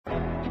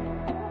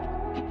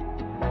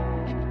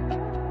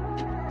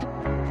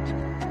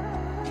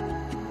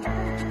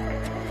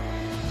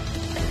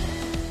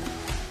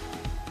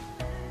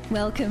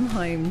Welcome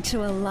home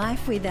to a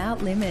life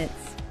without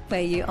limits,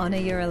 where you honour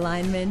your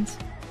alignment,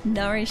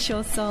 nourish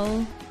your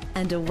soul,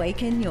 and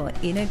awaken your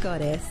inner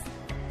goddess.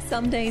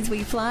 Some days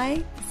we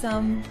fly,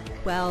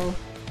 well,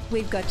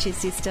 we've got you,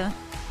 sister.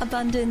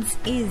 Abundance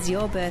is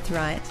your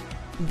birthright.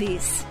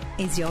 This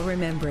is your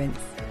remembrance.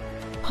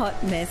 Hot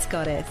Mess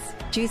Goddess.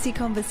 Juicy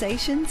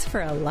conversations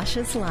for a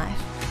luscious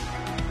life.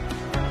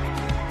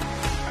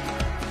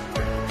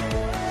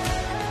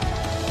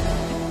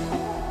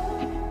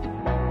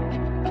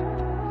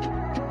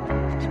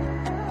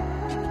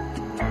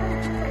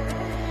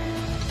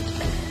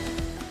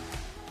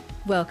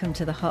 Welcome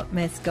to the Hot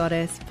Mess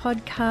Goddess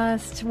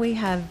podcast. We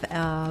have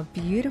our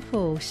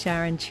beautiful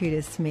Sharon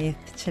Tudor-Smith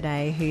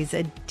today, who's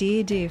a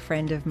dear, dear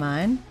friend of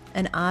mine,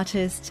 an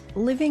artist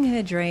living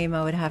her dream,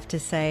 I would have to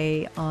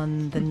say,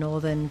 on the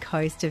northern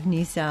coast of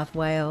New South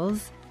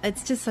Wales.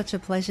 It's just such a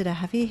pleasure to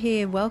have you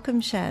here. Welcome,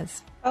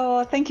 Shaz.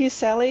 Oh, thank you,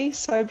 Sally.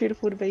 So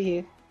beautiful to be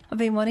here. I've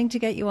been wanting to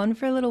get you on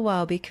for a little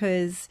while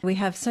because we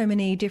have so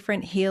many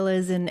different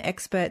healers and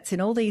experts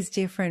in all these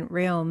different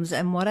realms.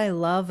 And what I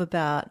love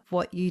about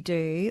what you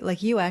do,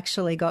 like you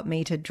actually got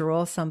me to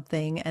draw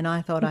something and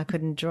I thought I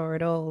couldn't draw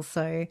at all.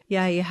 So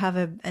yeah, you have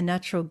a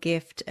natural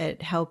gift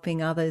at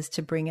helping others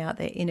to bring out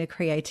their inner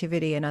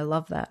creativity. And I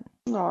love that.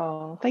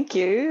 Oh, thank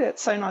you.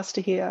 That's so nice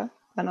to hear.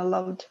 And I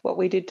loved what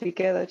we did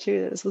together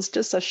too. It was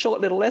just a short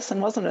little lesson,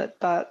 wasn't it?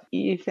 But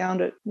you found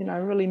it,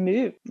 really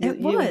moved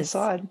you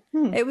inside.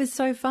 It was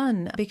so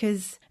fun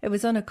because it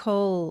was on a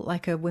call,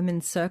 like a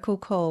women's circle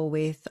call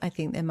with, I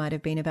think there might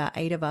have been about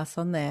 8 of us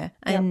on there.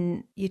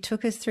 And you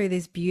took us through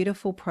this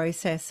beautiful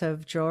process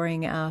of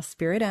drawing our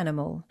spirit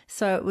animal.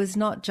 So it was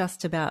not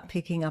just about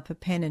picking up a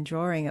pen and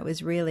drawing. It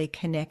was really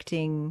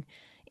connecting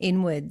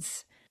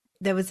inwards.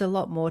 There was a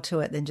lot more to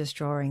it than just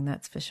drawing,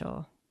 that's for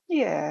sure.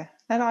 Yeah,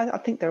 and I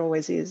think there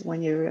always is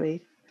when you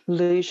really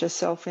lose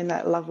yourself in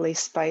that lovely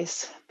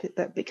space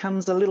that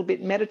becomes a little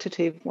bit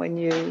meditative when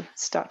you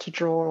start to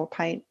draw or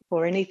paint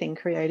or anything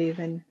creative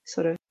and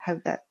sort of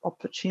have that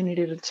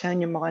opportunity to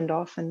turn your mind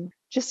off and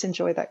just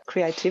enjoy that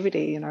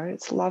creativity,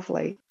 it's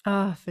lovely.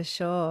 Oh, for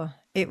sure.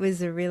 It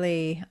was a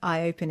really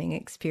eye-opening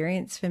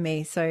experience for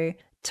me. So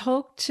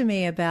talk to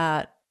me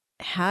about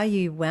how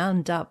you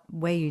wound up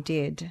where you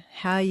did,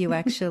 how you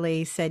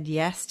actually said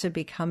yes to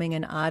becoming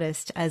an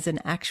artist as an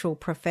actual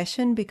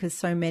profession, because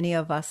so many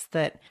of us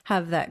that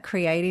have that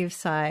creative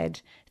side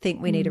think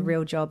we need a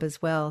real job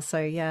as well. So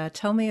yeah,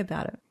 tell me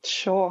about it.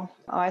 Sure.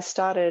 I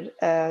started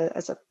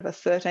as a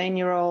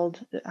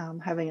 13-year-old,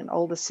 having an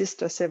older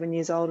sister, 7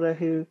 years older,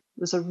 who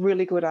was a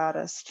really good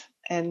artist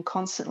and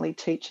constantly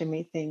teaching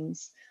me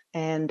things.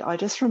 And I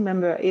just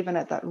remember even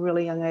at that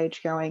really young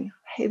age going,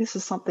 hey, this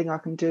is something I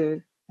can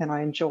do and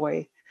I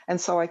enjoy.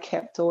 And so I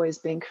kept always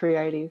being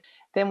creative.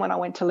 Then when I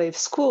went to leave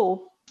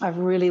school, I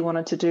really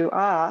wanted to do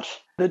art.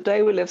 The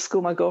day we left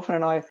school, my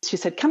girlfriend and she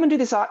said, come and do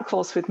this art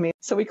course with me.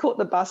 So we caught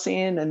the bus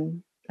in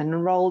and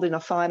enrolled in a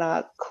fine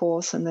art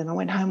course. And then I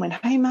went home and went,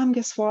 hey, Mum,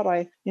 guess what?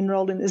 I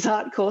enrolled in this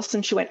art course.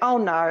 And she went, oh,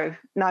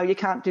 no, you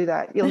can't do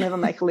that. You'll never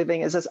make a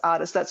living as an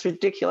artist. That's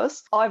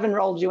ridiculous. I've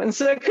enrolled you in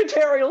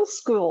secretarial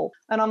school.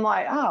 And I'm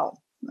like, oh,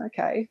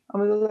 okay. I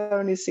was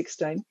only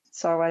 16.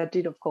 So I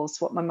did, of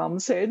course, what my mum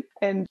said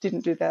and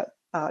didn't do that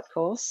art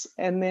course.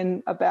 And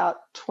then about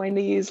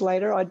 20 years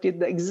later, I did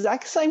the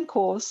exact same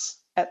course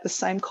at the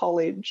same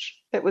college.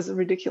 It was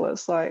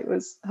ridiculous. It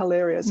was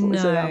hilarious. It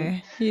was,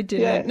 you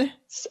didn't. Yeah,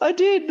 I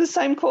did the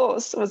same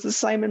course. It was the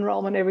same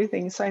enrollment,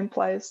 everything, same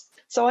place.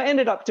 So I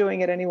ended up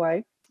doing it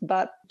anyway.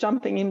 But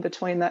jumping in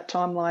between that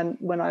timeline,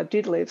 when I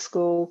did leave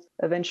school,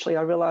 eventually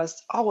I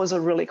realised I was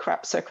a really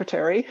crap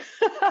secretary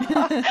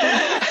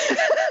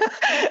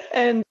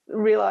and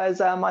realised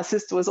my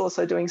sister was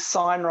also doing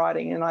sign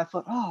writing. And I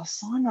thought,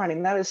 sign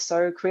writing, that is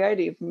so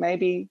creative.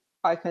 Maybe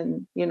I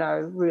can,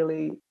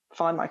 really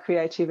find my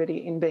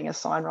creativity in being a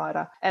sign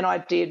writer. And I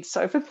did.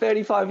 So for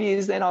 35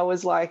 years then I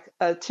was like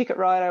a ticket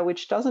writer,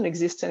 which doesn't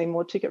exist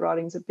anymore. Ticket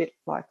writing is a bit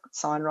like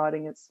sign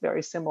writing. It's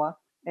very similar.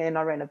 And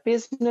I ran a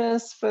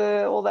business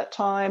for all that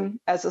time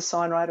as a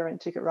sign writer and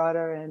ticket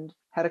writer and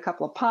had a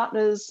couple of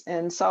partners.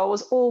 And so I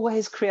was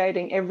always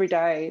creating every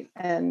day.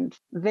 And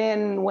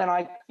then when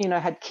I,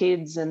 had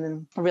kids and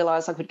then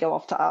realised I could go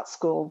off to art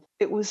school,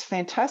 it was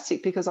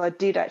fantastic because I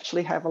did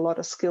actually have a lot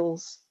of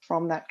skills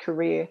from that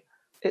career.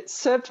 It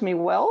served me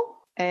well.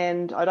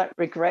 And I don't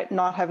regret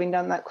not having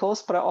done that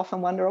course, but I often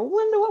wonder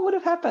what would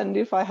have happened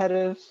if I had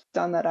have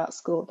done that art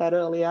school at that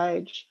early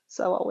age.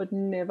 So I would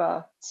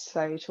never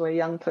say to a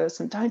young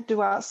person, don't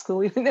do art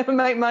school, you'll never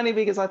make money,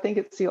 because I think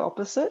it's the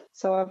opposite.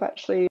 So I've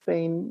actually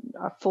been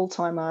a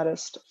full-time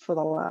artist for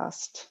the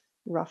last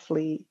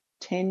roughly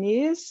 10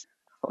 years.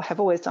 I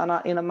have always done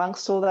art in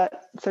amongst all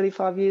that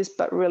 35 years,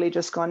 but really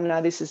just gone, no,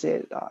 this is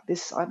it.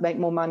 I make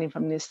more money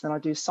from this than I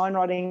do sign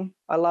writing.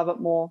 I love it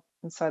more.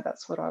 And so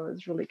that's what I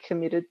was really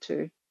committed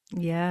to.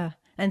 Yeah.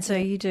 And so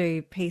you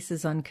do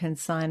pieces on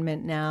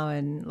consignment now,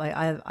 and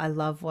I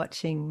love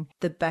watching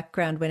the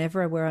background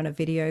whenever we're on a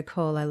video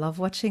call. I love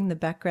watching the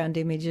background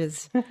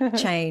images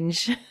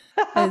change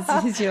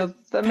as you're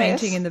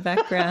painting in the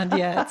background.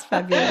 Yeah, it's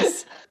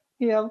fabulous.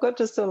 Yeah, I've got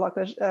just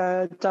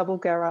a double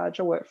garage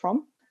I work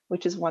from,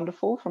 which is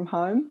wonderful from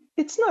home.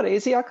 It's not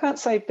easy. I can't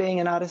say being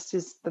an artist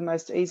is the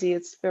most easy.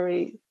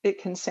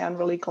 It can sound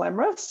really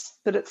glamorous,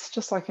 but it's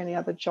just like any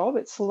other job.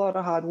 It's a lot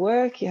of hard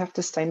work. You have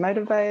to stay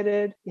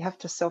motivated. You have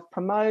to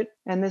self-promote.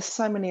 And there's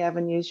so many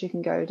avenues you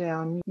can go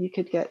down. You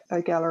could get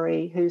a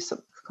gallery who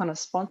kind of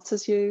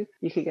sponsors you.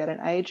 You could get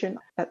an agent.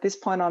 At this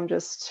point, I'm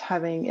just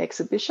having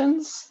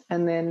exhibitions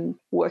and then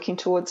working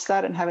towards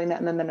that and having that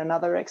and then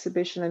another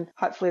exhibition. And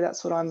hopefully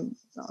that's what I'm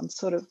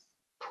sort of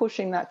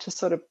pushing that to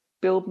sort of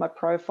build my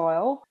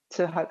profile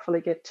to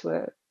hopefully get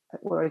to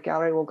where a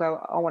gallery will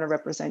go, I want to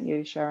represent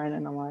you, Sharon.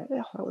 And I'm like,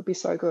 oh, that would be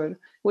so good. It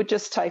would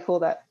just take all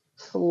that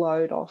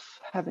load off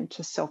having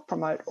to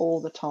self-promote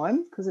all the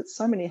time because it's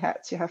so many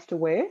hats you have to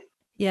wear.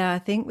 Yeah, I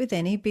think with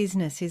any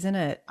business, isn't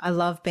it? I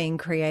love being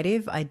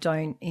creative. I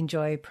don't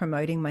enjoy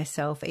promoting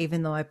myself,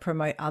 even though I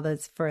promote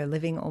others for a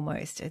living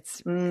almost.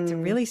 It's a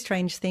really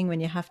strange thing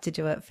when you have to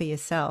do it for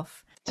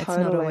yourself. Totally.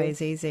 It's not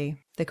always easy.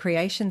 The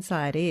creation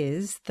side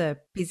is, the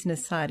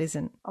business side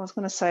isn't. I was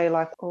going to say,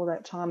 like all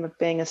that time of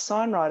being a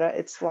sign writer,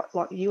 it's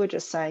like you were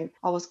just saying,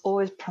 I was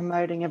always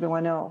promoting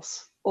everyone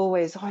else.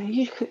 Always, oh,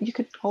 you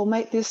could, I'll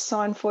make this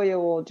sign for you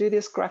or do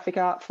this graphic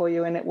art for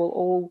you and it will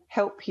all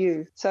help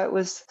you. So it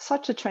was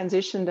such a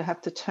transition to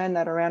have to turn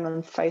that around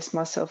and face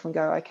myself and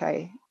go,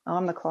 okay,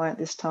 I'm the client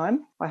this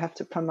time. I have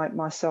to promote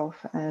myself,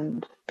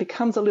 and it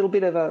becomes a little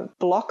bit of a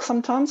block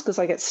sometimes because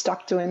I get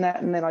stuck doing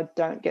that and then I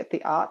don't get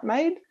the art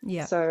made.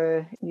 Yeah.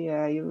 So,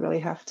 yeah, you really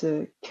have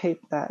to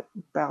keep that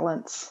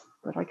balance.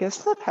 But I guess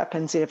that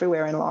happens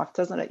everywhere in life,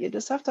 doesn't it? You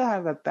just have to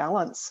have a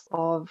balance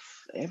of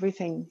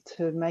everything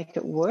to make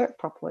it work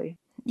properly.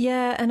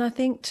 Yeah, and I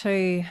think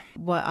too,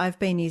 what I've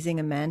been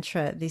using a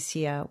mantra this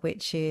year,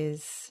 which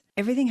is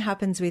everything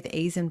happens with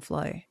ease and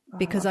flow,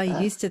 because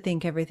I used to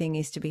think everything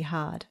used to be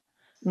hard.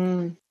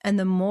 And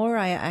the more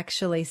I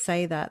actually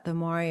say that, the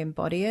more I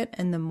embody it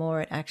and the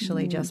more it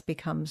actually just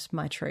becomes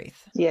my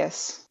truth.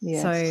 Yes.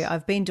 So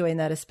I've been doing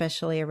that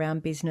especially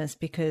around business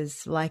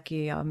because like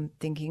you, I'm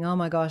thinking, oh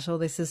my gosh, all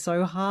this is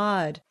so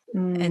hard.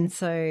 And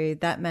so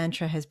that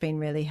mantra has been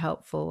really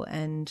helpful,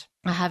 and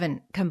I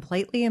haven't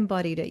completely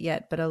embodied it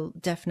yet, but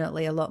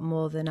definitely a lot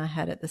more than I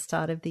had at the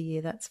start of the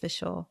year, that's for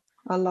sure.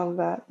 I love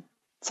that.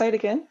 Say it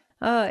again.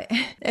 Oh,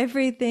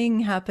 everything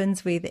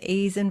happens with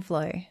ease and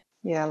flow.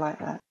 Yeah, I like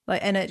that.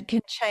 And it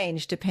can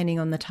change depending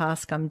on the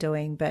task I'm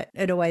doing, but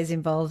it always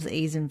involves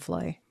ease and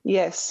flow.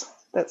 Yes,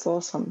 that's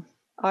awesome.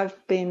 I've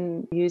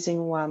been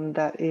using one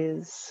that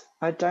is,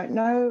 I don't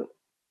know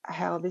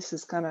how this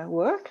is going to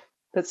work,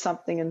 but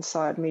something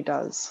inside me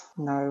does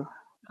know.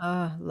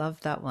 Oh, love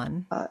that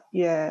one.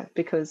 Yeah,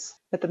 because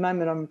at the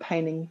moment I'm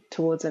painting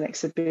towards an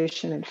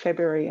exhibition in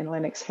February in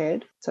Lennox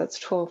Head. So it's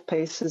 12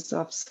 pieces.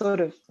 I've sort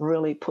of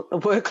really put the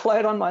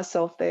workload on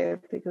myself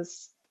there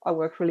because I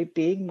work really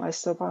big.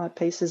 Most of my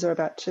pieces are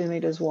about 2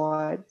 meters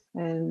wide.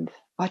 And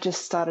I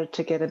just started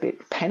to get a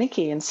bit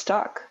panicky and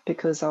stuck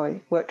because I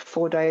worked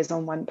 4 days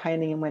on one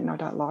painting and went, no, I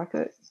don't like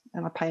it.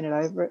 And I painted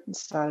over it and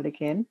started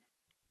again.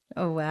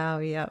 Oh, wow.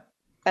 Yep.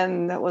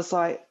 And that was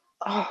like,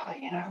 oh,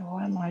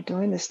 why am I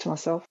doing this to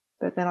myself?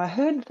 But then I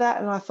heard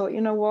that and I thought, you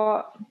know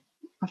what?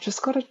 I've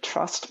just got to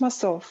trust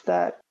myself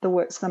that the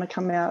work's going to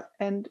come out.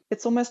 And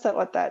it's almost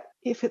like that.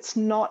 If it's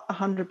not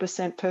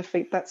 100%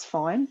 perfect, that's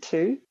fine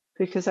too,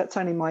 because that's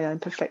only my own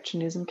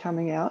perfectionism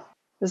coming out.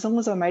 As long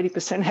as I'm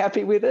 80%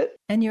 happy with it.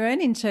 And your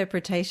own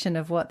interpretation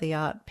of what the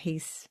art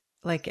piece,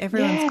 like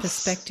everyone's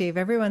perspective,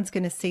 everyone's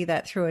going to see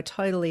that through a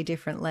totally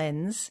different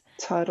lens.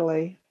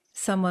 Totally.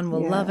 Someone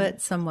will love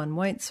it, someone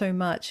won't so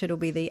much. It'll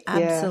be the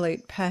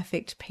absolute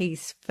perfect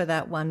piece for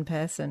that one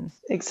person.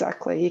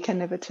 Exactly. You can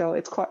never tell.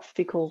 It's quite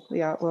fickle,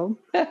 the art world,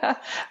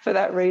 for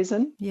that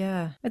reason.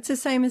 Yeah. It's the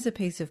same as a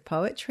piece of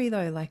poetry,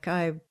 though. Like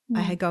I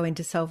go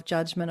into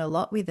self-judgment a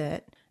lot with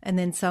it. And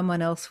then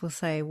someone else will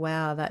say,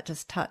 wow, that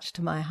just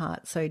touched my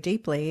heart so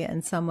deeply.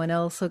 And someone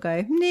else will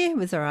go, nah, it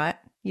was all right.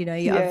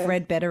 I've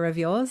read better of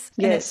yours.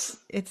 Yes.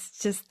 And it's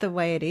just the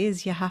way it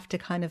is. You have to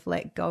kind of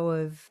let go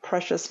of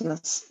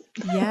preciousness.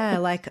 Yeah.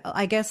 Like,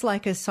 I guess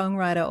like a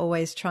songwriter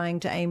always trying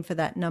to aim for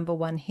that number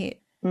one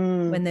hit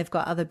when they've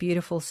got other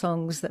beautiful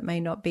songs that may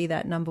not be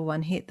that number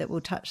one hit that will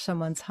touch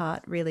someone's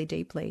heart really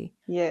deeply.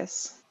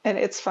 Yes. And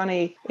it's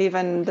funny,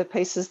 even the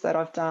pieces that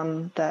I've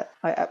done that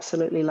I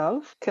absolutely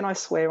love. Can I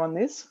swear on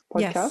this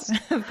podcast?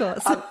 Yes, of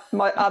course.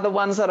 My other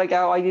ones that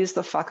I use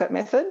the fuck it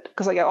method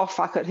because I go, oh,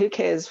 fuck it, who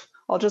cares?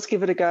 I'll just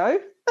give it a go.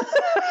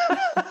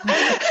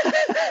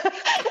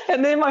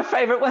 And they're my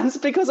favourite ones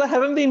because I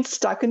haven't been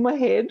stuck in my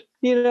head.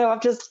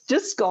 I've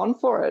just gone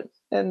for it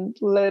and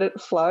let it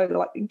flow,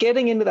 like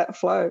getting into that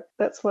flow.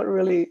 That's what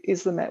really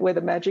is where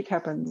the magic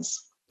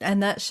happens.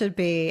 And that should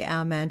be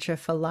our mantra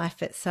for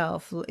life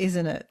itself,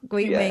 isn't it?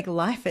 We make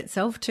life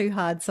itself too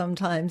hard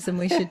sometimes, and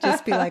we should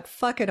just be like,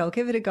 fuck it, I'll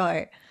give it a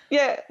go.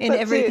 Yeah. In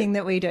everything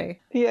that we do.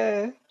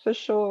 Yeah, for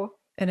sure.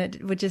 And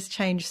it would just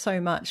change so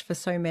much for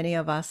so many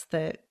of us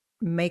that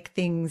make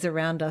things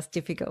around us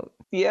difficult.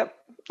 Yep.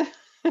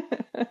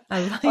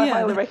 I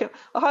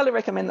highly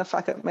recommend the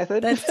fuck it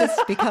method. That's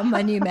just become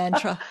my new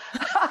mantra.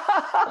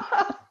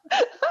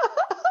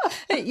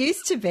 It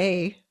used to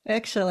be,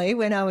 actually,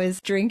 when I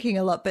was drinking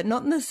a lot, but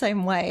not in the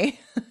same way.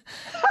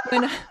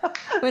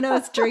 When I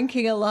was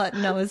drinking a lot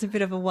and I was a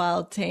bit of a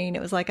wild teen,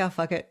 it was like, oh,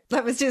 fuck it.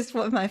 That was just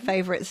what my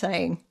favourite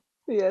saying.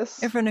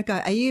 Yes. Everyone would go,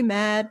 are you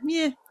mad?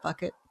 Yeah,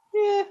 fuck it.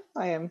 Yeah,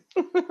 I am.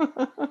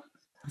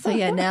 So,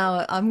 yeah,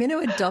 now I'm going to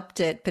adopt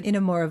it, but in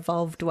a more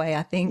evolved way,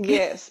 I think.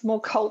 Yes,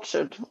 more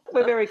cultured.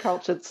 We're very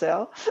cultured,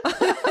 Sal.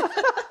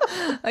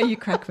 Oh, you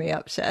crack me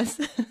up,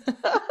 Shaz.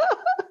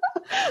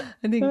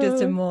 I think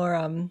just in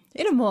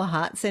a more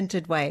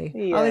heart-centered way.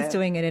 Yeah, I was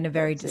doing it in a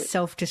very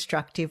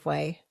self-destructive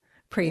way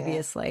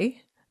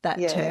previously,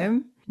 that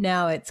term.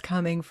 Now it's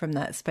coming from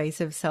that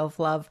space of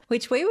self-love,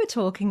 which we were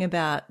talking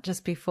about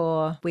just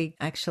before we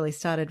actually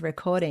started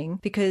recording,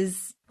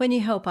 because when you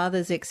help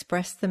others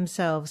express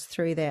themselves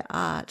through their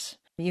art,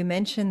 you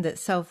mentioned that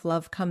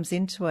self-love comes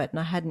into it, and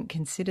I hadn't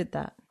considered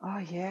that. Oh,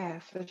 yeah,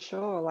 for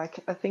sure. Like,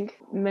 I think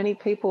many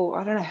people,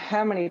 I don't know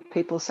how many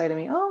people say to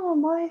me,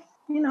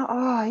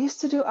 I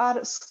used to do art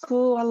at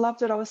school. I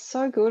loved it. I was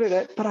so good at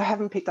it, but I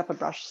haven't picked up a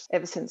brush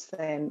ever since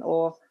then.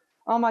 Or,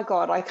 oh my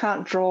God, I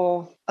can't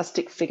draw a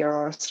stick figure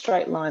or a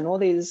straight line. All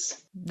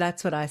these.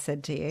 That's what I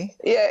said to you.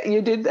 Yeah,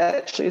 you did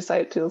actually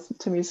say it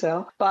to me,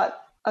 Sal.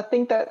 But I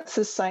think that's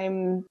the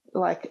same,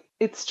 like,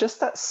 it's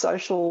just that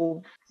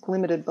social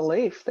limited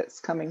belief that's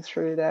coming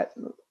through, that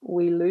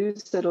we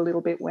lose it a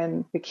little bit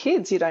when we're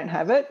kids. You don't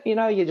have it. You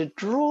know, you just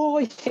draw,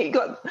 you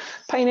got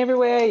paint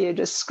everywhere, you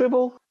just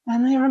scribble.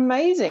 And they're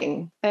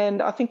amazing.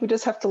 And I think we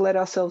just have to let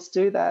ourselves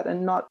do that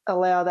and not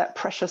allow that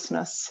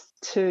preciousness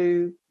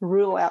to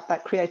rule out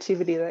that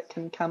creativity that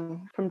can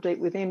come from deep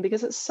within,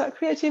 because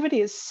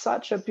creativity is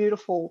such a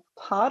beautiful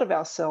part of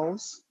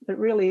ourselves. It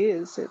really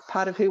is. It's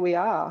part of who we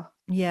are.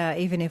 Yeah,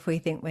 even if we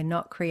think we're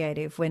not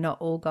creative, we're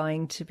not all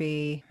going to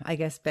be, I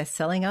guess,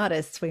 best-selling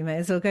artists. We may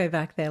as well go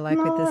back there with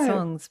the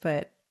songs,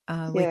 but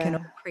we can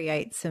all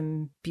create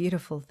some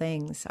beautiful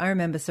things. I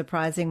remember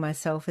surprising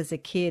myself as a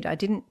kid. I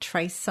didn't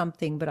trace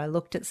something, but I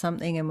looked at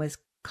something and was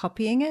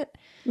copying it,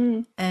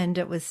 and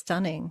it was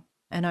stunning.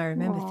 And I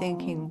remember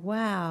thinking,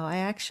 wow, I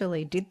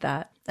actually did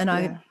that. And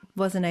I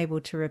wasn't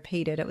able to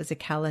repeat it. It was a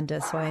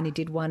calendar, so I only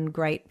did one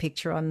great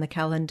picture on the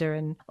calendar,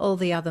 and all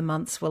the other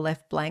months were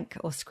left blank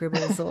or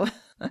scribbles.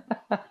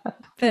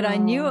 But I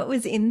knew it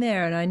was in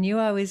there, and I knew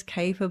I was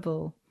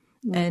capable.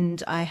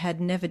 And I had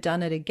never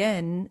done it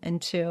again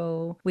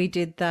until we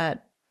did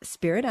that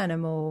spirit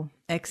animal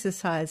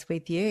exercise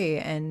with you,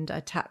 and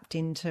I tapped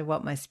into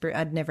what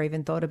I'd never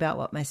even thought about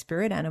what my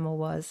spirit animal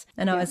was.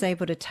 And I was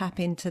able to tap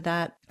into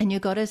that. And you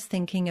got us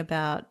thinking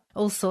about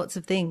all sorts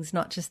of things,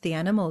 not just the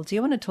animal. Do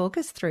you want to talk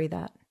us through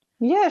that?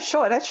 Yeah,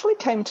 sure. It actually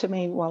came to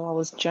me while I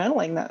was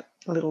journaling that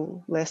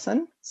little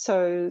lesson.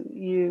 So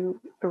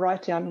you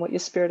write down what your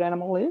spirit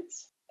animal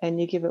is, and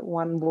you give it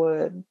one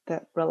word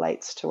that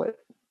relates to it.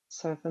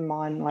 So for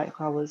mine,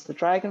 like, I was the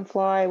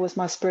dragonfly was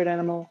my spirit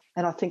animal,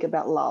 and I think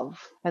about love.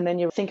 And then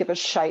you think of a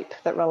shape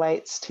that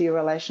relates to your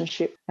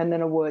relationship, and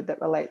then a word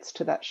that relates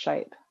to that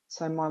shape.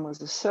 So mine was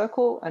a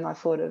circle, and I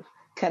thought of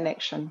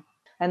connection.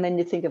 And then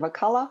you think of a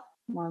colour.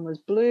 Mine was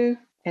blue,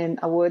 and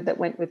a word that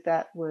went with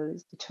that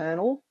was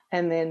eternal.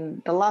 And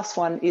then the last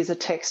one is a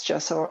texture,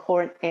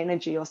 or an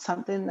energy, or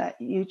something that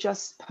you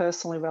just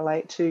personally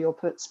relate to your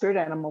spirit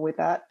animal with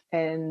that.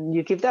 And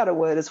you give that a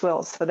word as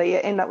well. So that you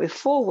end up with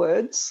 4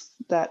 words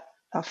that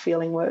are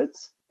feeling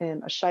words,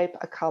 and a shape,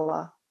 a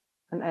colour,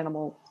 an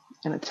animal,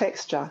 and a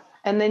texture.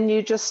 And then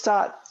you just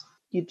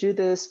you do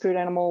the spirit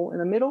animal in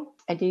the middle,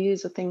 and you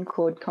use a thing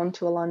called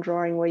contour line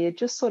drawing, where you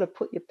just sort of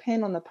put your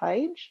pen on the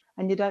page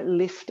and you don't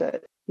lift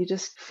it. You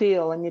just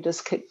feel, and you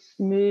just keep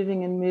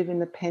moving and moving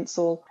the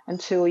pencil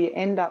until you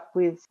end up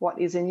with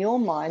what is in your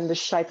mind the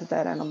shape of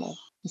that animal.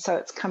 So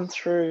it's come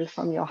through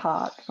from your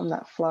heart, from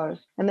that flow.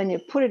 And then you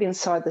put it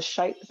inside the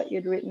shape that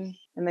you'd written,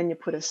 and then you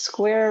put a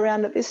square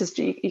around it.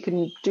 You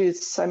can do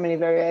so many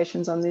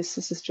variations on this.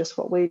 This is just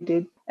what we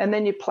did. And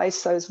then you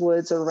place those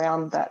words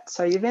around that.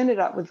 So you've ended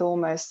up with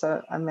almost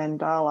a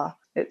mandala.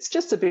 It's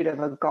just a bit of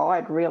a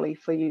guide, really,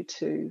 for you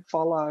to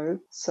follow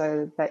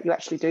so that you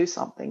actually do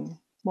something.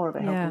 More of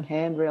a helping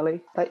hand, really.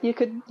 But you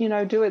could,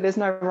 do it. There's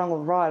no wrong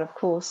or right, of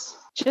course.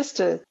 Just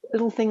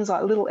little things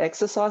like little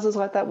exercises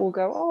like that will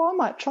go, oh, I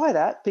might try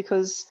that,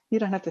 because you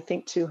don't have to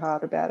think too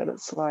hard about it.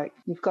 It's like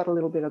you've got a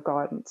little bit of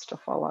guidance to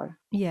follow.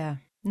 Yeah.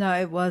 No,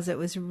 it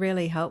was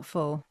really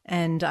helpful.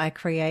 And I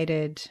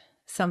created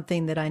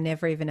something that I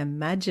never even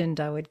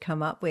imagined I would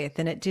come up with.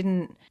 And it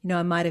didn't,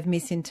 I might have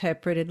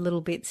misinterpreted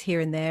little bits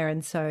here and there.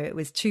 And so it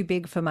was too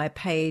big for my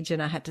page,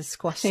 and I had to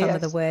squash some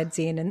of the words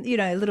in, and,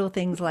 little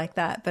things like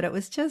that. But it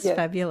was just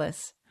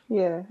fabulous.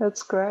 Yeah,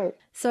 that's great.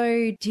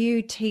 So do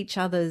you teach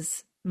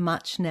others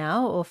much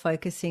now, or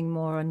focusing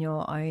more on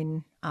your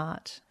own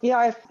art? Yeah,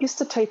 I used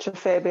to teach a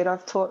fair bit.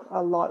 I've taught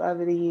a lot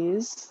over the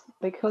years.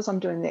 Because I'm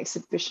doing the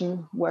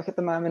exhibition work at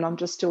the moment, I'm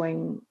just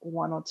doing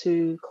 1 or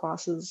 2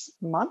 classes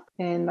a month,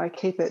 and I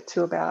keep it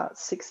to about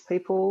 6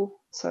 people,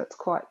 so it's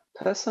quite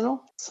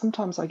personal.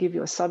 Sometimes I give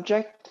you a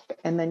subject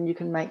and then you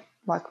can make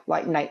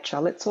like nature.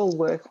 Let's all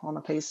work on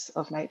a piece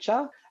of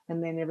nature,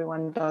 and then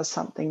everyone does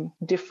something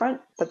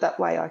different, but that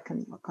way I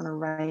can kind of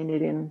rein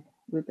it in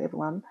with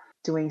everyone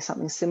doing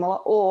something similar.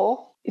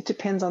 Or it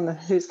depends on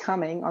who's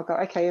coming. I'll go,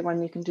 okay,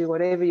 everyone, you can do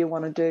whatever you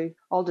want to do.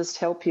 I'll just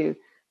help you.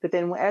 But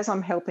then as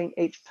I'm helping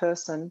each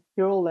person,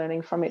 you're all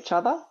learning from each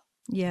other.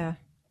 Yeah.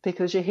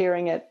 Because you're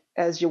hearing it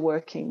as you're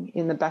working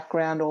in the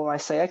background, or I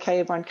say, okay,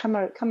 everyone, come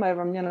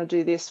over, I'm going to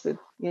do this with,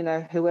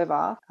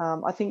 whoever.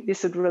 I think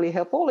this would really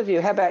help all of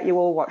you. How about you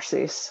all watch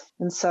this?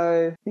 And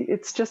so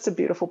it's just a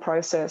beautiful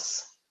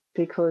process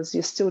because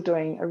you're still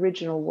doing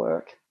original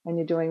work and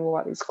you're doing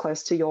what is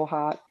close to your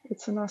heart.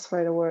 It's a nice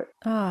way to work.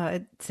 Oh,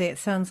 it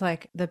sounds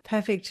like the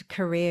perfect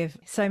career.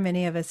 So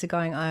many of us are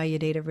going, oh, you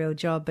need a real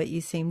job, but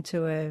you seem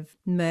to have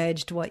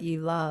merged what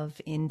you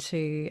love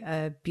into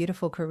a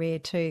beautiful career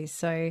too.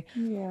 So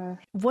yeah.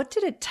 What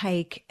did it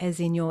take as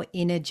in your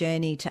inner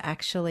journey to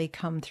actually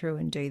come through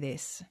and do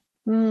this?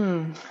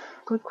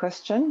 Good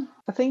question.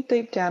 I think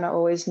deep down I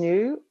always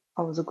knew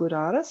I was a good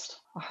artist.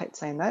 I hate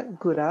saying that,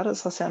 good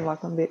artist. I sound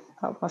like I'm a bit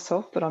up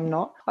myself, but I'm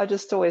not. I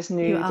just always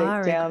knew you deep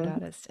are down. A good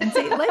artist. And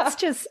see, let's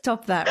just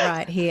stop that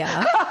right here.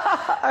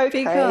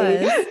 Okay,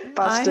 because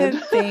busted. I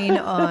have been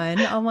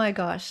oh my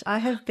gosh, I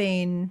have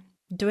been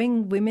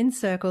doing women's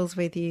circles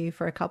with you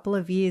for a couple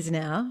of years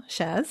now,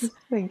 Shaz.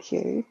 Thank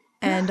you.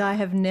 And I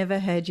have never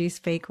heard you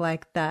speak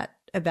like that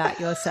about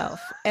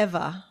yourself,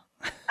 ever.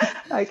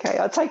 Okay,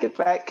 I'll take it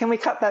back. Can we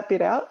cut that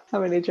bit out?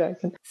 I'm only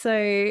joking.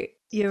 So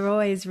you're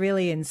always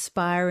really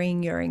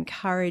inspiring, you're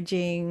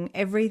encouraging.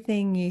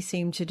 Everything you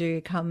seem to do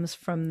comes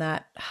from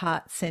that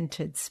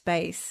heart-centered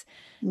space.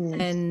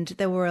 And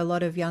there were a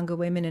lot of younger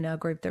women in our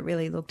group that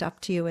really looked up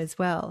to you as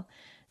well.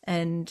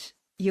 And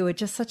you were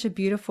just such a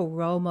beautiful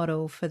role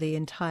model for the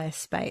entire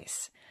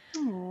space.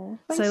 Oh,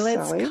 so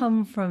let's Sally.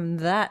 come from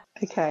that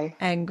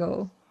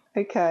angle.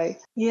 Okay.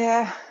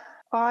 Yeah,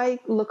 I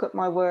look at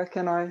my work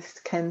and I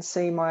can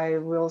see my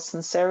real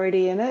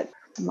sincerity in it.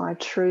 My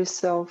true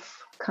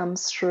self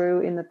comes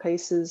through in the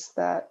pieces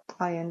that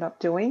I end up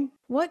doing.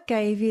 What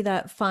gave you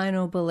that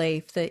final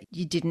belief that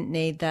you didn't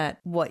need that,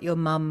 what your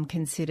mum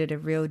considered a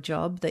real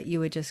job, that you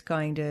were just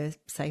going to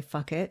say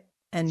fuck it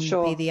and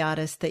be the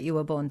artist that you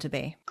were born to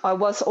be? I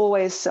was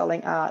always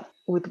selling art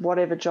with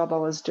whatever job I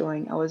was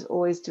doing. I was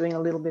always doing a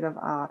little bit of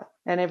art.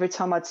 And every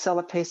time I'd sell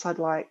a piece, I'd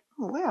like,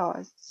 oh, wow,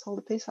 I sold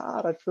a piece of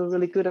art. I'd feel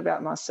really good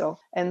about myself.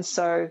 And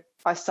so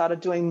I started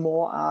doing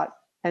more art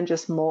and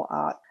just more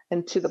art.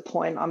 And to the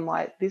point, I'm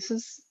like, this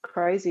is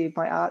crazy.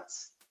 My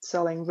art's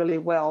selling really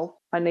well.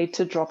 I need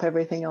to drop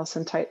everything else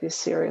and take this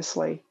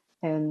seriously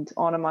and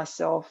honor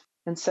myself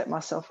and set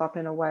myself up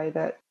in a way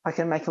that I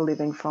can make a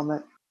living from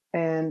it.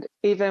 And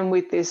even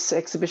with this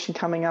exhibition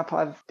coming up,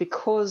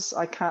 because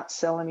I can't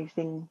sell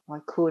anything, I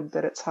could,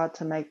 but it's hard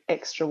to make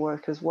extra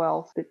work as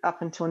well. But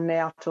up until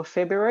now, till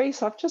February,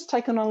 so I've just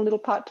taken on a little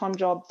part-time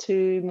job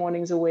 2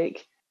 mornings a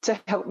week to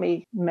help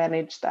me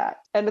manage that.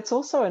 And it's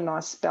also a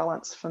nice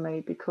balance for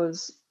me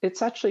because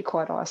it's actually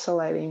quite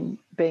isolating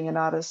being an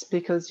artist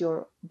because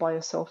you're by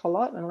yourself a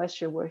lot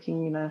unless you're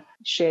working in a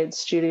shared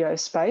studio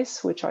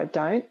space, which I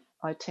don't.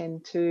 I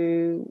tend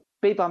to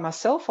be by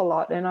myself a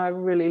lot and I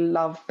really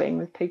love being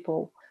with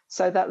people.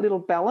 So that little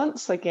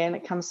balance, again,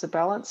 it comes to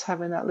balance,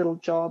 having that little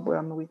job where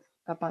I'm with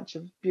a bunch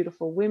of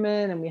beautiful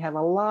women and we have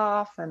a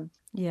laugh and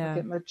I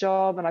get my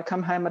job and I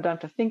come home, I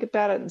don't have to think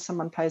about it and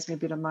someone pays me a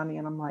bit of money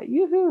and I'm like,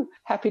 yoo-hoo,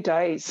 happy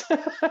days.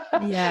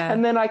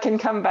 And then I can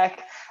come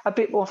back a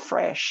bit more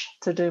fresh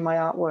to do my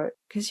artwork.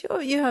 Because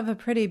you have a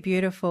pretty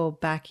beautiful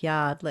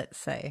backyard, let's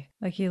say.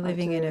 Like you're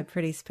living in a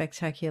pretty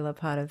spectacular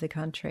part of the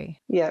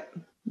country. Yeah,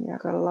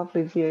 I've got a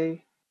lovely view.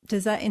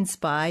 Does that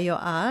inspire your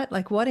art?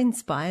 Like what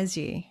inspires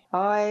you?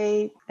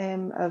 I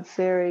am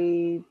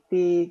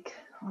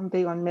I'm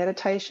big on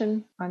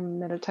meditation. I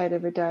meditate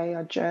every day.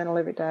 I journal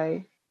every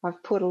day.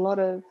 I've put a lot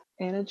of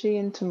energy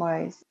into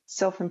my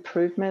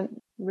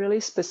self-improvement,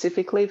 really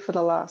specifically for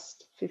the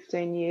last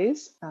 15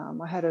 years.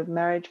 I had a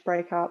marriage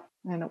breakup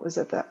and it was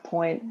at that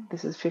point,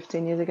 this is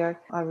 15 years ago,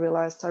 I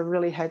realised I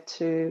really had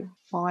to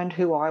find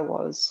who I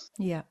was.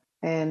 Yeah.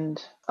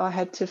 And I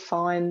had to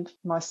find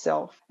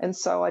myself. And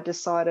so I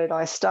decided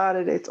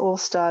it all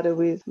started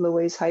with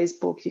Louise Hay's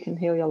book, You Can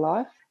Heal Your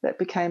Life. That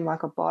became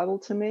like a Bible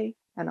to me.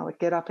 And I would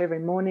get up every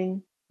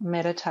morning,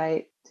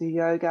 meditate, do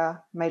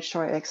yoga, made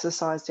sure I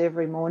exercised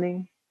every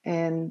morning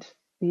and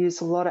use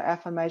a lot of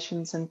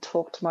affirmations and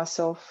talk to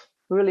myself,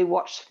 really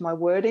watch my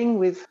wording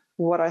with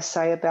what I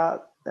say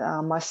about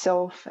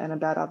myself and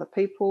about other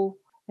people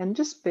and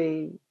just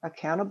be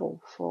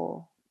accountable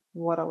for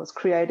what I was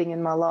creating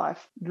in my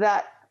life.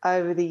 That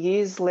over the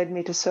years led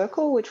me to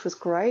Circle, which was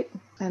great.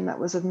 And that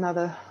was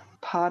another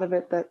part of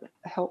it that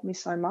helped me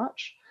so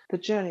much. The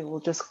journey will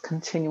just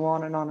continue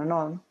on and on and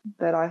on.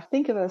 But I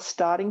think of a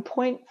starting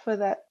point for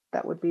that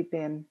would be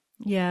Ben.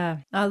 Yeah.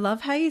 I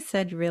love how you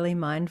said really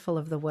mindful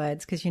of the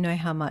words because you know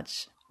how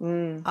much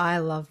I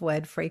love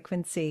word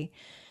frequency.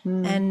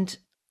 And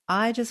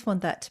I just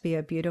want that to be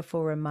a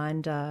beautiful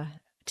reminder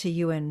to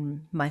you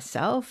and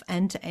myself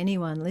and to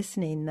anyone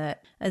listening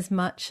that as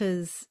much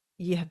as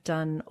you have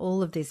done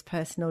all of this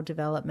personal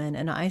development,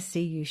 and I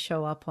see you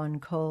show up on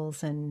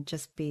calls and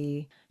just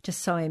be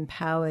just so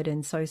empowered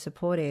and so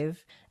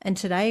supportive. And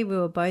today we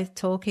were both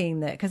talking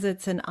that because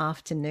it's an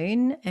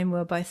afternoon and we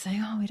were both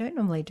saying, oh, we don't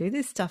normally do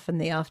this stuff in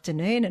the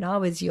afternoon. And I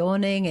was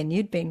yawning and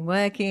you'd been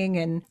working,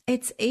 and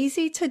it's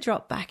easy to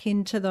drop back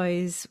into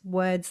those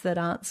words that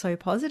aren't so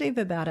positive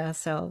about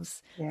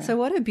ourselves. Yeah. So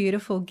what a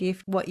beautiful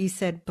gift what you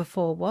said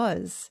before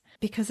was,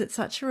 because it's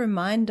such a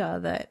reminder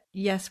that,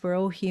 yes, we're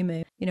all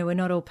human. You know, we're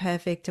not all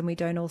perfect and we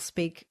don't all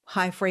speak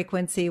high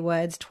frequency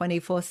words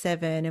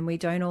 24/7 and we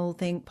don't all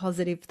think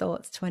positive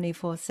thoughts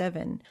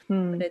 24/7.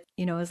 But, it,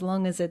 you know, as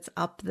long as it's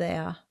up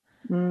there,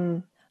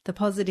 the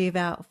positive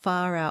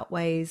far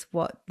outweighs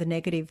what the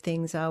negative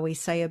things are we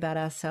say about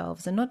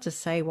ourselves, and not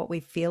just say what we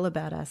feel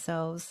about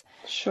ourselves.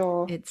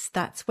 Sure.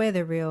 That's where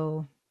the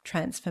real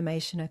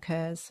transformation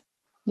occurs.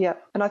 Yeah.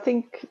 And I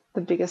think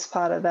the biggest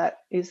part of that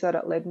is that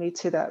it led me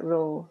to that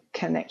real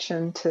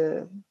connection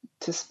to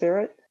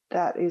spirit.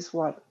 That is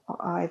what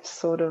I've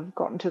sort of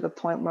gotten to the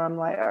point where I'm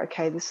like,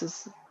 okay,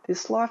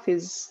 this life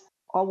is,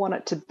 I want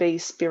it to be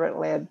spirit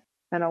led,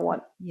 and I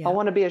want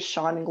to be a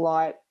shining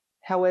light,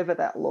 however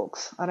that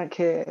looks. I don't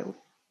care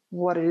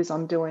what it is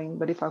I'm doing,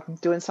 but if I'm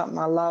doing something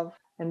I love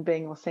and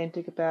being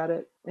authentic about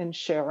it and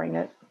sharing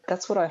it,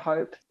 that's what I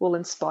hope will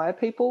inspire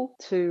people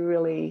to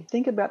really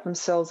think about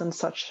themselves in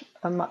such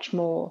a much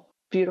more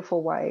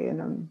beautiful way.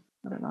 And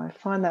I don't know,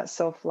 find that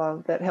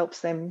self-love that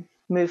helps them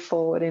move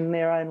forward in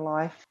their own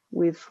life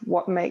with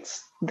what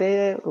makes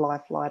their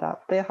life light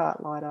up, their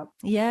heart light up.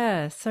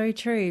 Yeah, so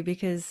true.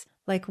 Because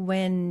like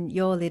when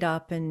you're lit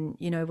up and,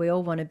 you know, we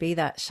all want to be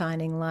that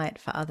shining light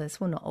for others.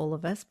 Well, not all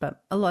of us,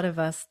 but a lot of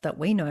us that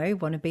we know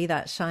want to be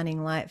that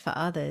shining light for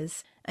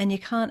others. And you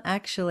can't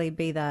actually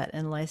be that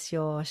unless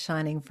you're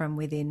shining from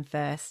within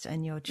first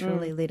and you're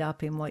truly lit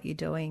up in what you're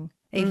doing,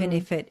 even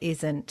if it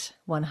isn't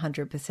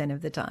 100%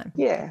 of the time.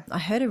 Yeah. I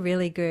heard a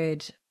really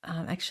good,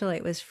 actually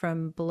it was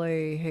from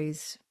Blue,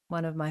 who's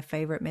one of my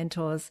favorite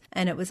mentors,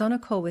 and it was on a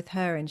call with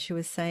her, and she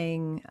was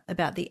saying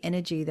about the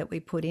energy that we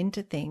put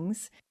into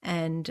things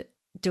and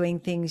doing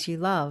things you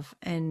love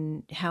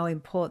and how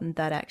important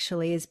that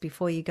actually is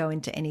before you go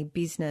into any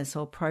business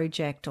or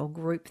project or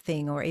group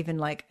thing or even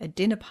like a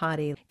dinner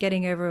party,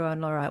 getting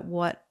everyone, all right,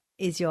 what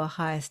is your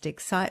highest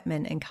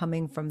excitement, and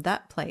coming from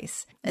that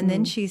place. And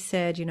then she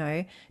said, you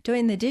know,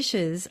 doing the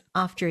dishes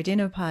after a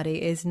dinner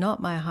party is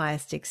not my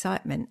highest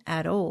excitement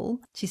at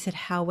all. She said,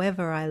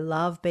 however, I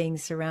love being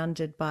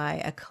surrounded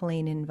by a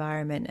clean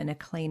environment and a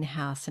clean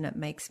house, and it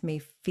makes me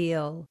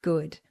feel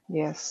good.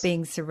 Yes.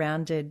 Being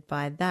surrounded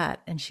by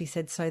that. And she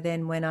said, so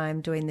then when I'm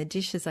doing the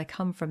dishes, I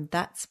come from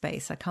that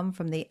space. I come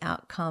from the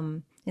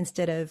outcome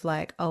instead of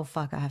like, oh,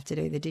 fuck, I have to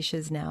do the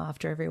dishes now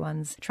after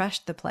everyone's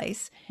trashed the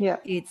place. Yeah.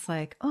 It's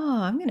like,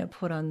 oh, I'm going to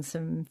put on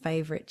some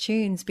favorite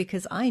tunes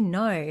because I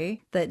know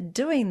that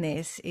doing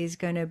this is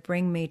going to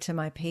bring me to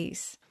my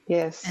peace.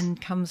 Yes. And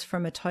comes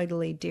from a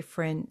totally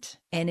different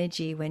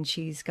energy when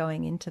she's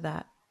going into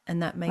that.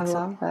 And that makes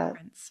a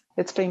difference.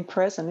 It's being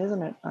present,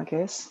 isn't it, I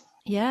guess?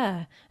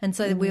 Yeah. And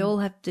so we all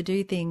have to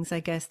do things, I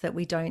guess, that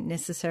we don't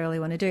necessarily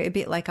want to do, a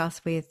bit like us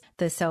with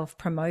the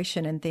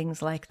self-promotion and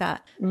things like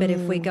that. But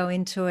if we go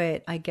into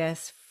it, I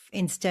guess,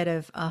 instead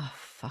of, oh,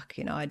 fuck,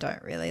 you know, I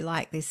don't really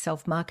like this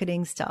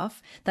self-marketing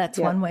stuff, that's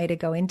one way to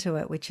go into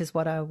it, which is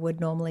what I would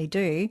normally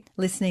do.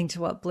 Listening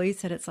to what Blue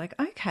said, it's like,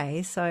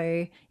 okay,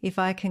 so if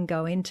I can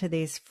go into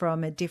this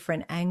from a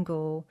different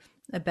angle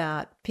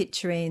about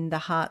picturing the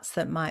hearts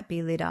that might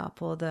be lit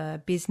up or the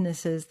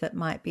businesses that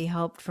might be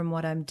helped from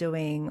what I'm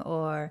doing,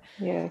 or,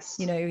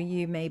 you know,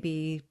 you may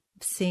be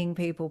seeing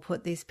people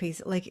put this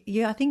piece, like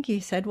you, I think you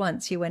said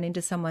once you went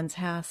into someone's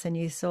house and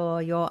you saw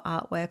your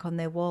artwork on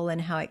their wall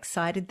and how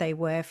excited they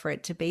were for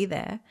it to be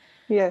there.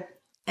 Yeah.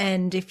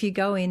 And if you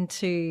go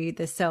into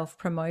the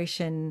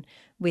self-promotion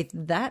with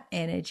that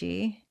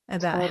energy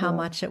about how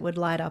much it would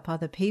light up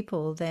other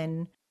people,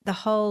 then the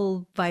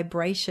whole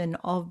vibration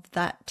of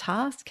that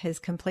task has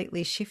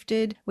completely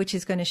shifted, which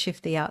is going to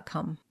shift the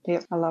outcome.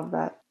 Yep, I love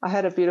that. I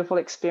had a beautiful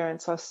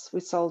experience.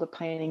 We sold a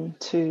painting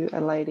to a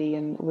lady,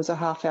 and it was a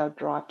half-hour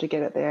drive to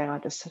get it there. And I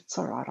just said, it's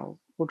all right,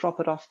 we'll drop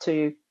it off to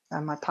you.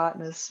 And my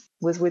partner's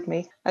was with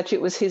me. Actually,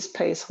 it was his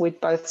piece. We'd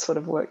both sort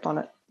of worked on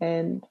it.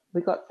 And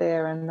we got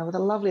there, and they were the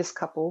loveliest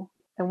couple.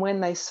 And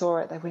when they saw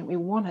it, they went, we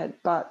want it,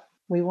 but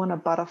we want a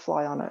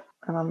butterfly on it.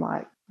 And I'm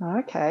like, oh,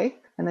 okay.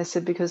 And they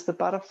said, because the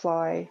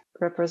butterfly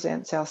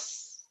represents our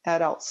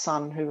adult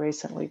son who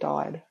recently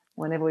died.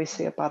 Whenever we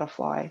see a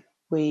butterfly,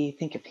 we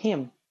think of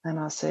him. And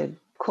I said,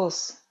 of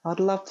course, I'd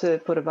love to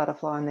put a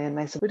butterfly in there. And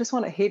they said, we just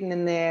want it hidden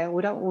in there.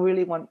 We don't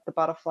really want the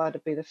butterfly to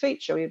be the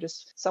feature.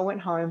 So I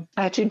went home.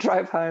 I actually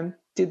drove home,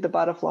 did the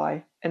butterfly,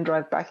 and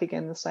drove back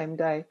again the same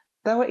day.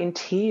 They were in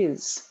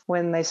tears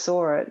when they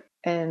saw it.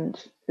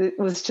 And it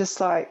was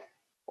just like,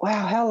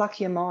 wow, how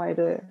lucky am I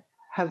to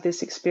have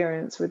this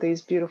experience with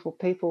these beautiful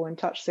people and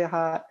touch their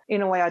heart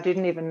in a way I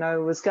didn't even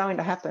know was going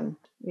to happen.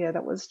 Yeah,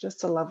 that was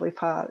just a lovely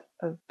part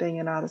of being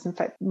an artist. In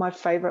fact, my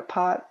favourite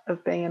part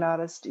of being an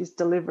artist is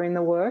delivering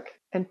the work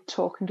and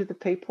talking to the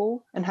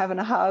people and having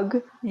a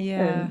hug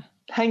and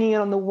hanging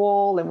it on the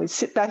wall, and we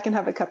sit back and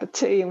have a cup of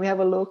tea and we have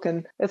a look,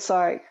 and it's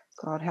like,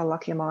 God, how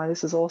lucky am I?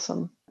 This is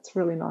awesome. It's a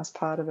really nice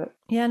part of it.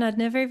 Yeah, and I'd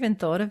never even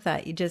thought of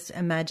that. You just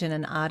imagine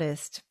an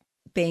artist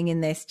being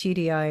in their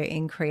studio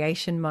in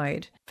creation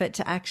mode, but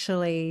to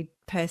actually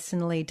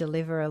personally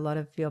deliver a lot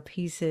of your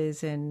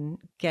pieces and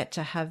get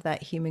to have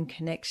that human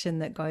connection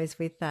that goes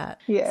with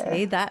that. Yeah.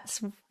 See,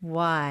 that's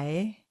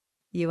why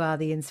you are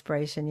the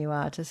inspiration you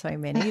are to so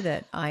many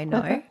that I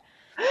know,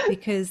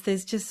 because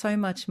there's just so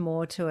much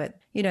more to it.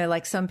 You know,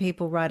 like some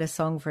people write a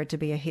song for it to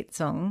be a hit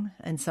song,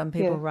 and some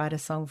people write a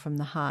song from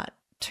the heart.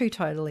 Two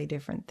totally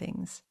different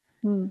things.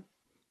 Mm.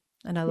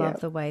 And I love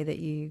the way that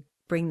you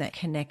bring that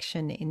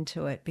connection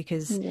into it,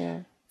 because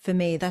for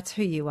me, that's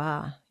who you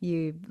are.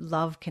 You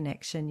love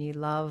connection. You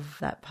love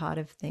that part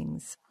of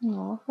things.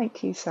 Oh,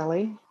 thank you,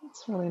 Sally.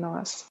 It's really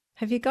nice.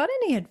 Have you got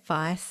any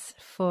advice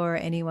for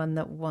anyone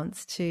that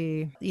wants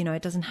to, you know,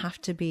 it doesn't have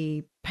to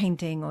be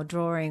painting or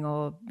drawing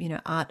or, you know,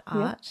 art,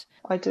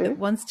 I do. that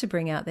wants to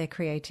bring out their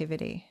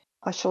creativity?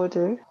 I sure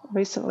do.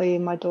 Recently,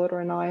 my daughter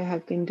and I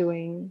have been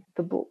doing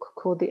the book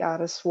called The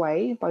Artist's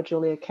Way by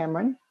Julia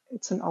Cameron.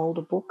 It's an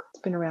older book.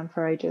 It's been around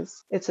for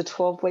ages. It's a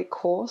 12-week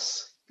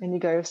course, and you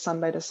go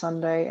Sunday to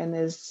Sunday, and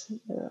there's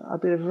a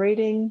bit of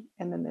reading,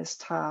 and then there's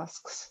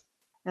tasks.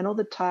 And all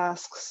the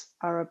tasks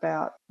are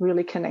about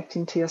really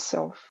connecting to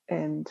yourself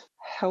and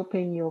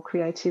helping your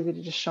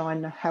creativity to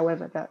shine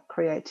however that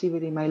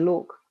creativity may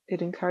look.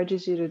 It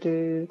encourages you to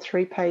do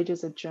 3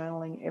 pages of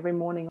journaling every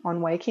morning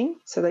on waking,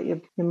 so that your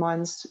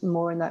mind's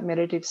more in that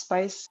meditative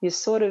space. You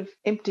sort of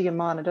empty your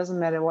mind. It doesn't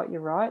matter what you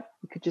write.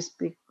 You could just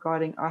be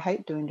writing, I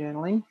hate doing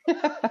journaling.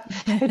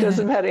 It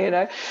doesn't matter, you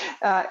know.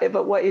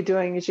 But what you're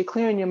doing is you're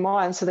clearing your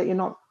mind so that you're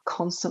not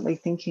constantly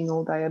thinking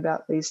all day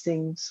about these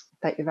things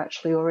that you've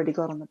actually already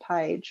got on the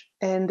page.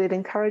 And it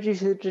encourages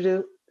you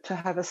to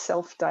have a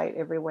self date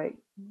every week.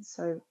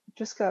 So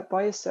just go out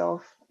by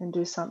yourself and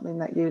do something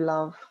that you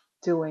love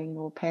doing,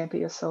 or pamper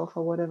yourself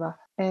or whatever.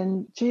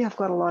 And gee, I've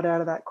got a lot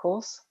out of that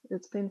course.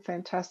 It's been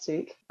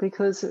fantastic,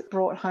 because it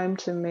brought home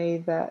to me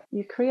that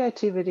your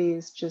creativity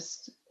is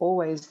just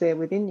always there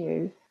within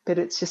you, but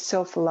it's your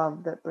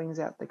self-love that brings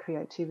out the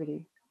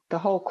creativity. The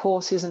whole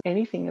course isn't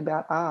anything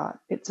about art.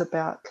 It's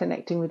about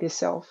connecting with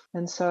yourself.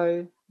 And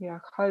so, yeah,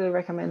 I highly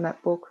recommend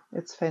that book.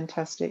 It's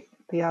fantastic,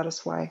 The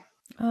Artist's Way.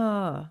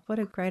 Oh, what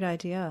a great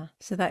idea.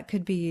 So that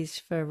could be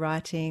used for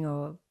writing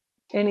or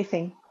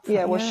anything.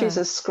 Yeah, well, she's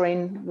a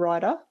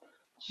screenwriter.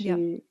 She's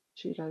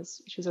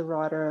a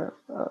writer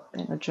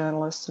and a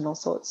journalist and all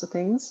sorts of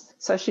things.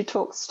 So she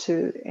talks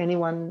to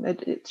anyone.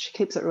 She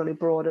keeps it really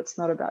broad. It's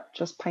not about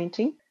just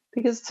painting,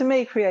 because to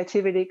me,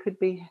 creativity could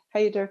be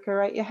how you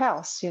decorate your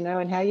house, you know,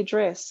 and how you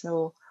dress,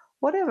 or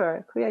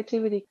whatever.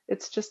 Creativity,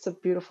 it's just a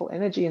beautiful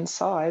energy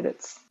inside.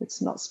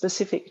 It's not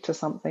specific to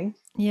something.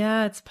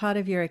 Yeah, it's part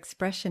of your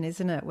expression,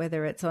 isn't it?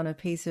 Whether it's on a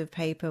piece of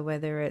paper,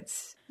 whether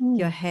it's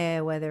your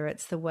hair, whether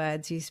it's the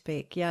words you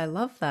speak. Yeah, I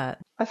love that.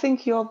 I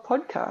think your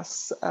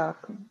podcasts are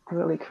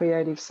really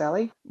creative,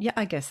 Sally. Yeah,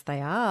 I guess they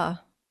are,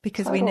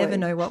 because we never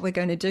know what we're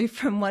going to do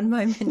from one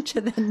moment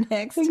to the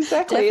next.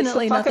 Exactly.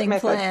 Definitely nothing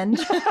planned.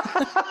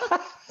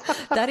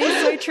 That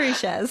is so true,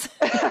 Shaz.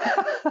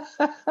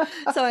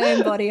 So I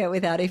embody it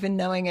without even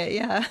knowing it,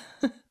 yeah.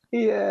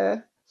 Yeah,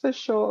 for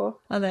sure.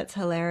 Oh, that's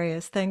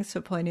hilarious. Thanks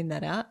for pointing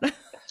that out.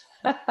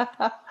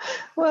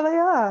 Well, they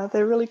are.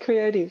 They're really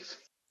creative.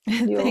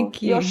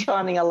 Thank you. You're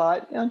shining a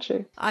light, aren't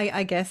you?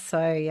 I guess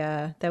so,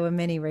 yeah. There were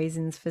many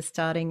reasons for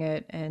starting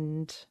it,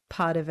 and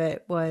part of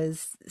it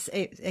was,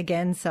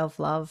 again,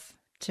 self-love,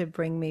 to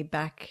bring me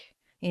back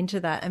into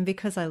that. And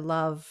because I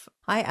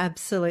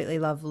absolutely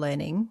love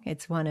learning.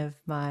 It's one of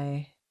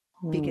my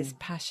biggest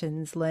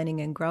passions,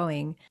 learning and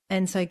growing.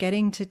 And so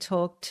getting to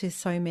talk to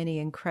so many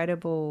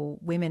incredible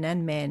women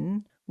and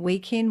men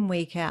week in,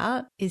 week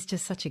out is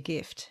just such a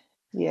gift.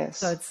 Yes.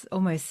 So it's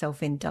almost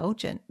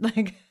self-indulgent.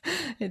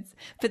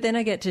 But then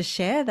I get to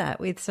share that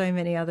with so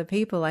many other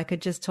people. I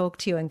could just talk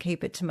to you and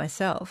keep it to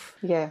myself.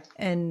 Yeah.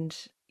 And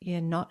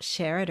not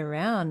share it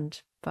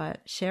around,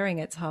 but sharing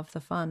it's half the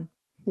fun.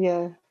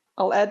 Yeah.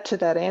 I'll add to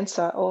that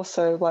answer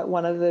also, like,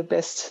 one of the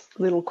best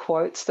little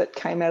quotes that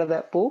came out of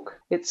that book.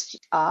 It's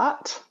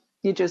art.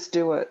 You just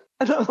do it.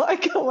 And I'm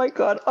like, oh my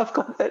God, I've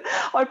got that.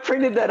 I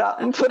printed that up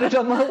and put it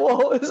on my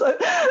wall. It's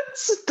like,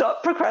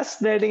 stop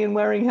procrastinating and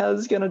worrying how I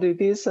was going to do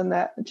this and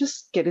that.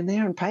 Just get in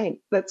there and paint.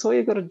 That's all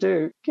you've got to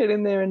do. Get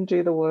in there and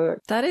do the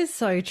work. That is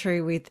so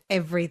true with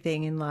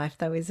everything in life,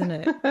 though, isn't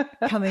it?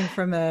 Coming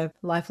from a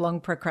lifelong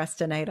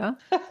procrastinator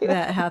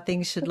about how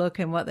things should look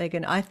and what they're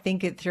going to. I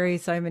think it through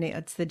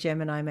it's the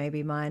Gemini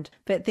maybe mind,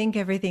 but think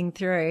everything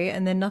through,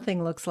 and then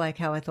nothing looks like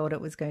how I thought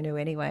it was going to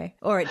anyway.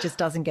 Or it just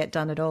doesn't get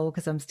done at all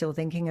because I'm still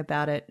thinking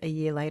about it a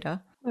year later.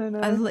 I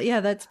know. Yeah,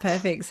 that's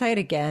perfect. Say it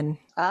again.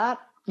 Art,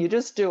 You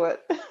just do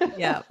it.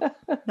 Yeah,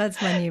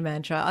 that's my new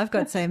mantra. I've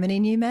got so many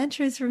new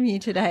mantras from you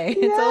today.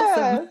 It's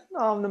awesome.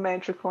 Oh, I'm the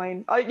mantra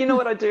queen. You know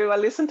what I do? I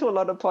listen to a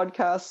lot of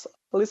podcasts.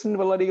 I listen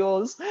to a lot of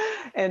yours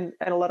and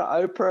a lot of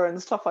Oprah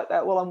and stuff like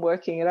that while I'm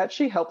working. It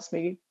actually helps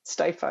me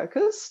stay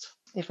focused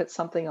if it's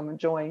something I'm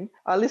enjoying.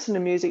 I listen to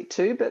music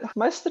too, but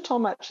most of the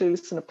time I actually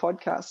listen to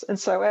podcasts. And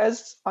so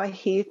as I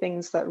hear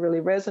things that really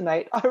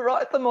resonate, I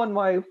write them on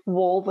my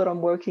wall that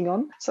I'm working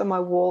on. So my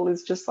wall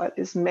is just like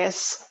this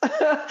mess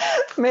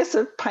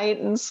of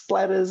paint and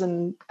splatters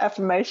and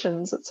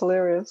affirmations. It's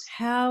hilarious.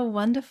 How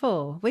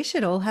wonderful. We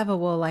should all have a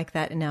wall like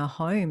that in our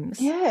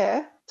homes.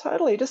 Yeah.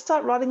 Totally. Just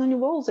start writing on your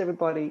walls,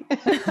 everybody.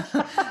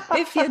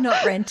 If you're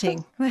not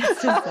renting.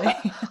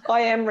 I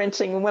am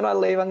renting, and when I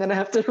leave, I'm going to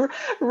have to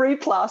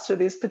replaster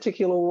this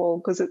particular wall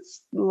because it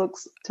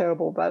looks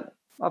terrible, but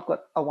I've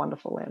got a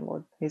wonderful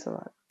landlord. He's all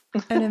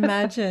right. And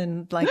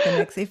imagine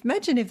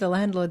if the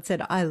landlord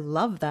said, I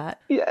love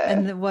that. Yeah.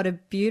 And what a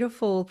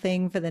beautiful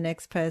thing for the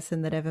next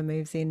person that ever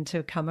moves in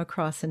to come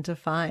across and to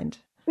find.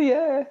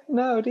 Yeah,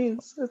 no, it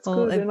is. It's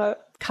good. A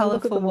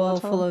colourful wall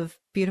full of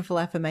beautiful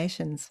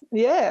affirmations.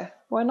 Yeah,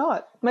 why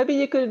not? Maybe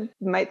you could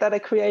make that a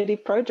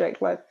creative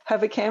project, like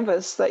have a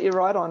canvas that you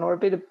write on or a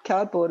bit of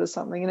cardboard or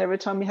something, and every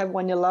time you have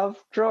one you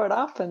love, draw it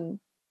up and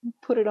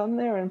put it on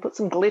there and put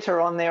some glitter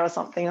on there or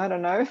something. I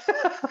don't know.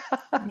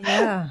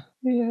 Yeah.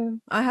 Yeah.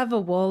 I have a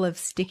wall of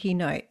sticky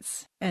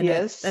notes, and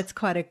that's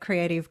quite a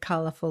creative,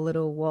 colourful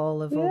little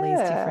wall of all these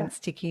different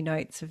sticky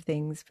notes of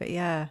things. But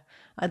yeah,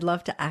 I'd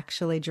love to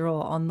actually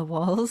draw on the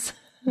walls.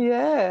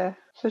 Yeah,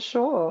 for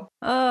sure.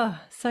 Oh,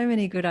 so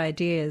many good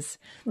ideas.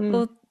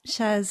 Well,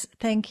 Shaz,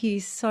 thank you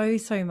so,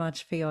 so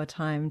much for your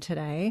time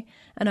today.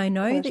 And I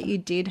know that you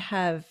did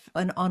have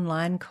an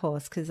online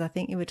course because I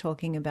think you were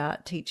talking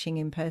about teaching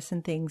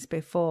in-person things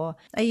before.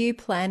 Are you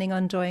planning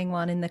on doing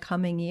one in the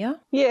coming year?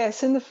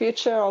 Yes, in the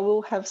future I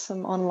will have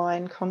some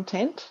online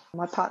content.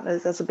 My partner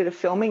does a bit of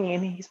filming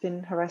and he's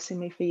been harassing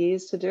me for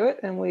years to do it,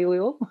 and we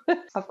will.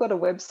 I've got a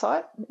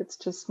website. It's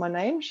just my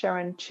name,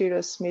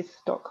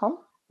 SharonTudorSmith.com.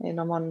 And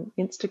I'm on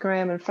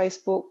Instagram and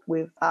Facebook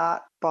with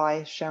Art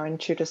by Sharon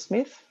Tudor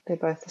Smith. They're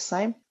both the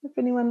same. If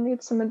anyone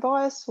needs some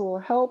advice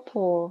or help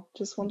or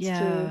just wants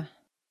to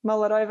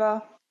mull it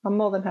over, I'm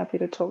more than happy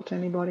to talk to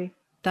anybody.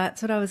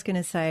 That's what I was going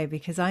to say,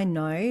 because I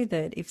know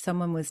that if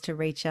someone was to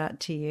reach out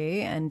to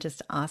you and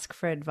just ask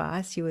for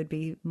advice, you would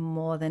be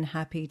more than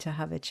happy to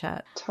have a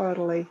chat.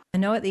 Totally. I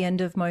know at the end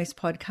of most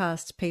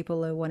podcasts,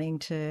 people are wanting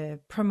to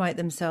promote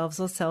themselves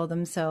or sell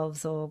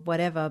themselves or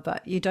whatever,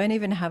 but you don't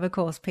even have a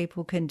course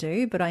people can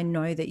do, but I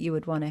know that you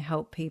would want to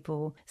help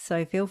people.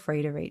 So feel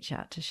free to reach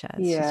out to Shaz.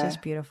 Yeah. It's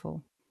just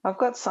beautiful. I've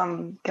got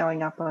some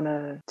going up on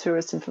a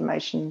tourist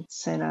information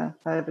centre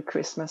over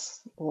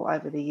Christmas or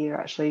over the year,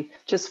 actually,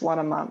 just one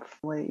a month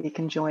where you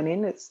can join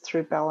in. It's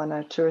through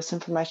Ballina Tourist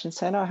Information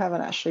Centre. I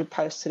haven't actually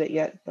posted it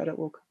yet, but it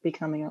will be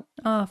coming up.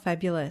 Oh,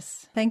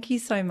 fabulous. Thank you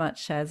so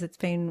much, Shaz. It's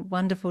been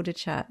wonderful to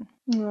chat.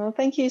 Oh,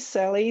 thank you,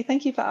 Sally.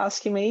 Thank you for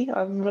asking me.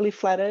 I'm really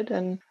flattered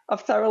and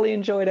I've thoroughly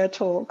enjoyed our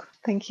talk.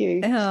 Thank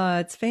you. Oh,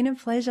 it's been a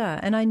pleasure.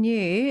 And I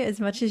knew, as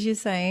much as you're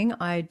saying,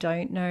 I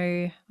don't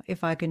know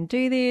if I can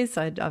do this.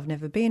 I've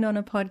never been on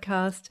a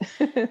podcast.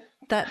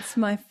 That's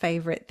my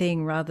favorite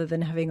thing, rather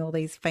than having all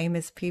these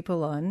famous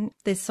people on.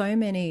 There's so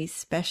many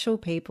special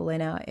people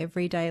in our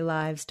everyday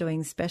lives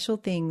doing special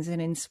things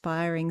and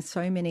inspiring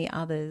so many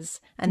others.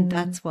 And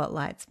that's what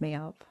lights me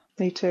up.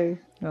 Me too.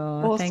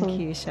 Oh, awesome. Thank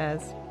you,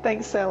 Shaz.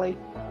 Thanks, Sally.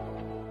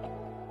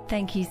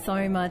 Thank you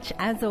so much,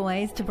 as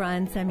always, to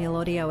Brian Samuel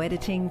Audio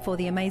Editing for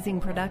the amazing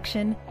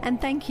production.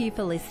 And thank you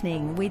for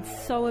listening. We'd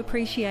so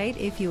appreciate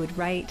if you would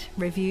rate,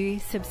 review,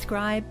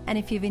 subscribe. And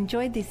if you've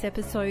enjoyed this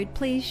episode,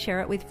 please share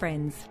it with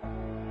friends.